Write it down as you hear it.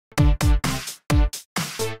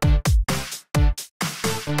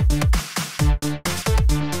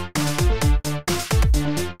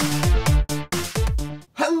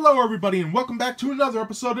Hello everybody and welcome back to another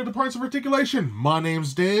episode of The Points of Articulation. My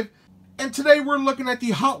name's Dave, and today we're looking at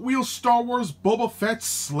the Hot Wheels Star Wars Boba Fett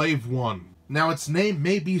Slave 1. Now its name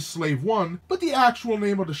may be Slave 1, but the actual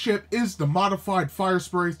name of the ship is the Modified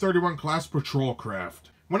Firespray 31 Class Patrol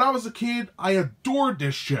Craft. When I was a kid, I adored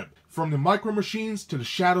this ship. From the Micro Machines to the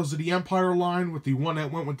Shadows of the Empire line with the one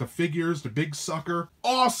that went with the figures, the big sucker.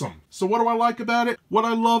 Awesome! So what do I like about it? What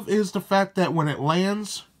I love is the fact that when it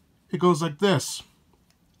lands, it goes like this.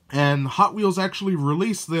 And Hot Wheels actually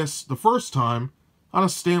released this the first time on a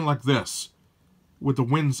stand like this, with the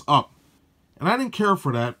wings up. And I didn't care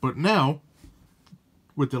for that, but now,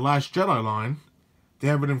 with the Last Jedi line, they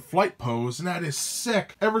have it in flight pose, and that is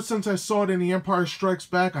sick. Ever since I saw it in The Empire Strikes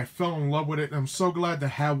Back, I fell in love with it, and I'm so glad to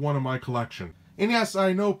have one in my collection. And yes,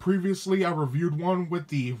 I know previously I reviewed one with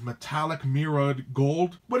the metallic mirrored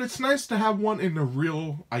gold, but it's nice to have one in the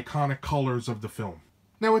real iconic colors of the film.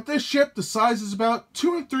 Now with this ship, the size is about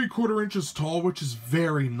 2 3/4 inches tall, which is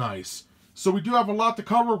very nice. So we do have a lot to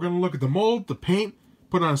cover. We're going to look at the mold, the paint,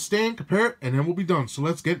 put it on a stand, compare it, and then we'll be done. So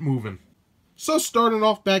let's get moving. So starting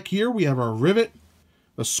off back here, we have our rivet,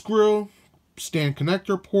 a screw, stand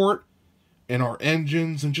connector port, and our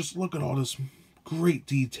engines, and just look at all this great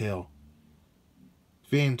detail.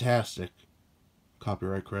 Fantastic.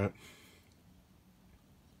 Copyright crap.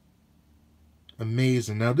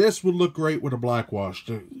 Amazing. Now this would look great with a black wash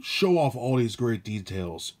to show off all these great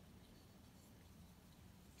details.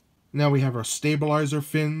 Now we have our stabilizer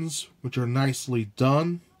fins, which are nicely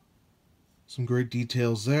done. Some great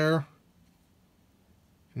details there.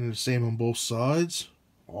 And the same on both sides.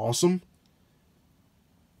 Awesome.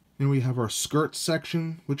 Then we have our skirt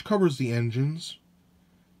section, which covers the engines.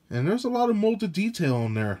 And there's a lot of molded detail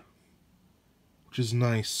in there, which is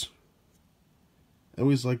nice. I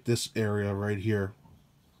always like this area right here.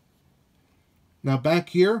 Now back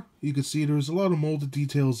here, you can see there's a lot of molded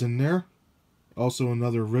details in there. Also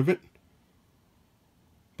another rivet.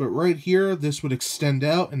 But right here, this would extend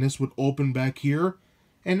out and this would open back here.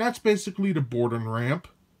 And that's basically the boarding ramp.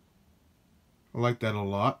 I like that a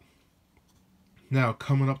lot. Now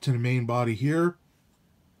coming up to the main body here,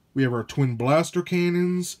 we have our twin blaster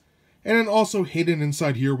cannons. And then also hidden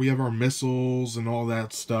inside here, we have our missiles and all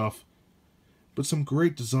that stuff. But some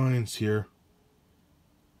great designs here.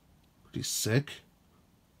 Pretty sick.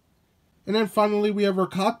 And then finally we have our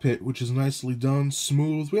cockpit, which is nicely done,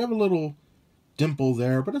 smooth. We have a little dimple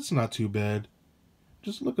there, but it's not too bad.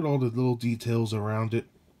 Just look at all the little details around it.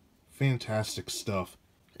 Fantastic stuff.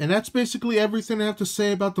 And that's basically everything I have to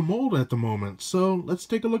say about the mold at the moment. So let's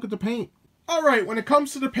take a look at the paint. Alright, when it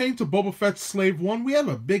comes to the paint of Boba Fett Slave 1, we have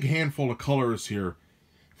a big handful of colors here.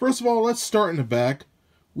 First of all, let's start in the back.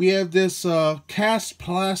 We have this cast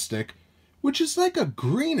plastic, which is like a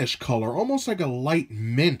greenish color, almost like a light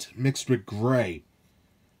mint mixed with gray.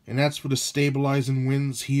 And that's for the stabilizing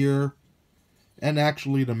wings here, and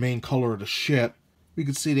actually the main color of the ship. We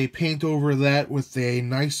can see they paint over that with a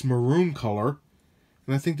nice maroon color,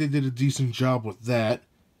 and I think they did a decent job with that.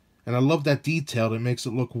 And I love that detail that makes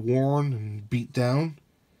it look worn and beat down.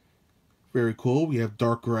 Very cool. We have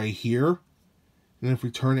dark gray here. And if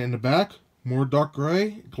we turn it in the back, more dark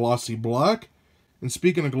gray, glossy black. And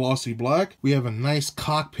speaking of glossy black, we have a nice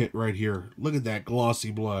cockpit right here. Look at that glossy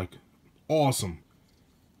black. Awesome.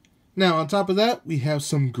 Now, on top of that, we have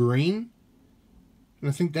some green. And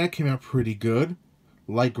I think that came out pretty good.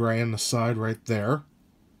 Light gray on the side right there.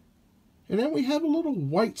 And then we have a little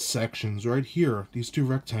white sections right here. These two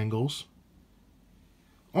rectangles.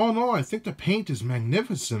 All in all, I think the paint is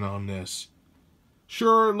magnificent on this.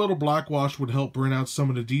 Sure, a little black wash would help bring out some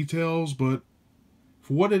of the details, but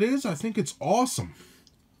for what it is, I think it's awesome.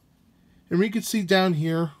 And we can see down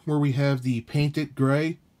here where we have the painted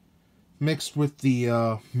gray mixed with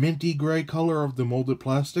the minty gray color of the molded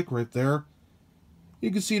plastic right there. You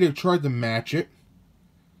can see they tried to match it.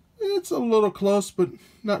 It's a little close, but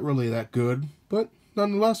not really that good. But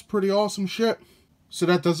nonetheless, pretty awesome shit. So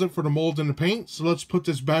that does it for the mold and the paint. So let's put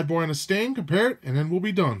this bad boy on a stand, compare it, and then we'll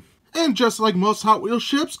be done. And just like most Hot Wheels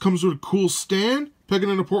ships, comes with a cool stand. Pick it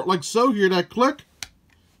in the port like so, hear that click.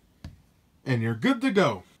 And you're good to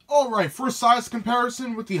go. Alright, for a size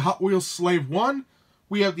comparison with the Hot Wheels Slave 1,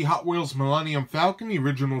 we have the Hot Wheels Millennium Falcon, the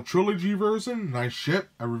original trilogy version. Nice ship.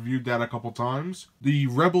 I reviewed that a couple times. The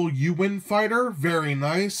Rebel U-Wing Fighter. Very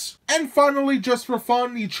nice. And finally, just for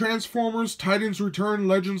fun, the Transformers Titans Return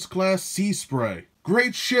Legends Class Sea Spray.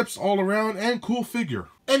 Great ships all around and cool figure.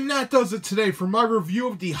 And that does it today for my review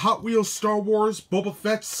of the Hot Wheels Star Wars Boba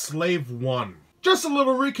Fett Slave 1. Just a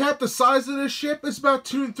little recap, the size of this ship is about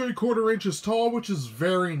 2 3/4 inches tall, which is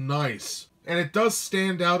very nice. And it does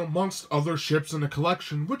stand out amongst other ships in the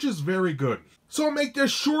collection, which is very good. So I'll make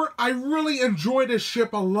this short. I really enjoy this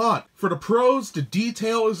ship a lot. For the pros, the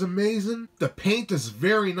detail is amazing. The paint is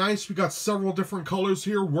very nice. We got several different colors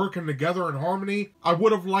here working together in harmony. I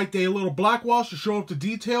would have liked a little black wash to show up the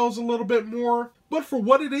details a little bit more. But for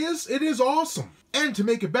what it is awesome. And to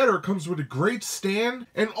make it better, it comes with a great stand,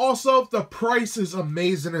 and also the price is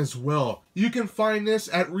amazing as well. You can find this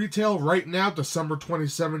at retail right now, December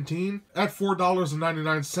 2017, at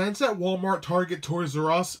 $4.99 at Walmart, Target, Toys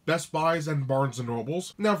R Us, Best Buys, and Barnes &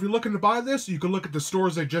 Nobles. Now, if you're looking to buy this, you can look at the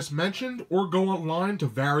stores I just mentioned, or go online to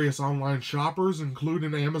various online shoppers,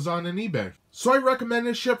 including Amazon and eBay. So I recommend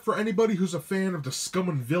this ship for anybody who's a fan of the Scum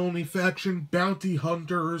and Villainy faction, Bounty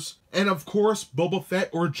Hunters, and of course, Boba Fett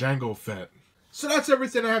or Jango Fett. So that's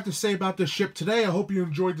everything I have to say about this ship today. I hope you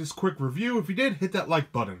enjoyed this quick review. If you did, hit that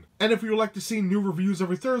like button. And if you would like to see new reviews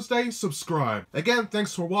every Thursday, subscribe. Again,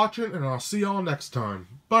 thanks for watching, and I'll see y'all next time.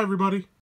 Bye, everybody.